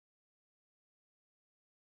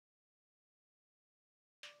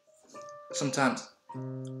Sometimes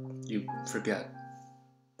you forget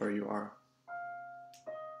where you are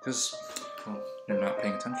because, well, you're not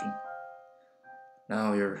paying attention.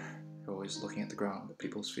 Now you're always looking at the ground, at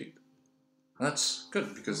people's feet. And that's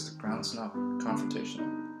good because the ground's not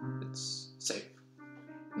confrontational. It's safe,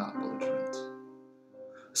 not belligerent.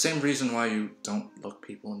 The same reason why you don't look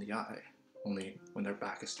people in the eye, only when their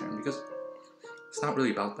back is turned, because it's not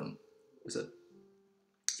really about them, is it?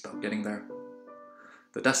 It's about getting there.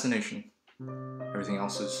 The destination. Everything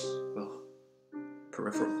else is, well,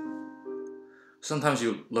 peripheral. Sometimes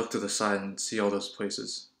you look to the side and see all those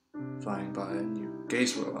places flying by and you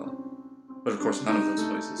gaze for a while. But of course none of those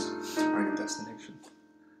places are your destination.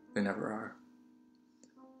 They never are.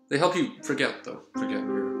 They help you forget though. Forget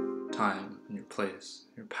your time and your place,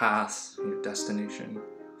 your path, and your destination.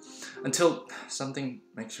 Until something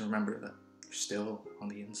makes you remember that you're still on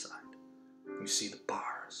the inside. You see the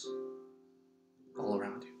bars all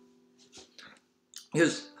around you.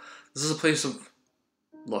 Because this is a place of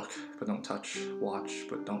look, but don't touch, watch,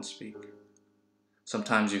 but don't speak.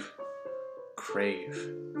 Sometimes you crave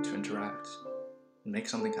to interact and make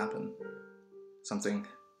something happen, something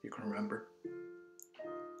you can remember,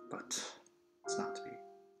 but it's not to be.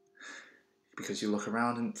 Because you look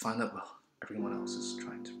around and find that, well, everyone else is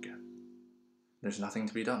trying to forget. There's nothing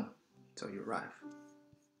to be done until you arrive.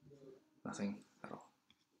 Nothing at all.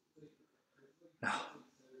 Now,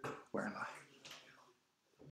 where am I?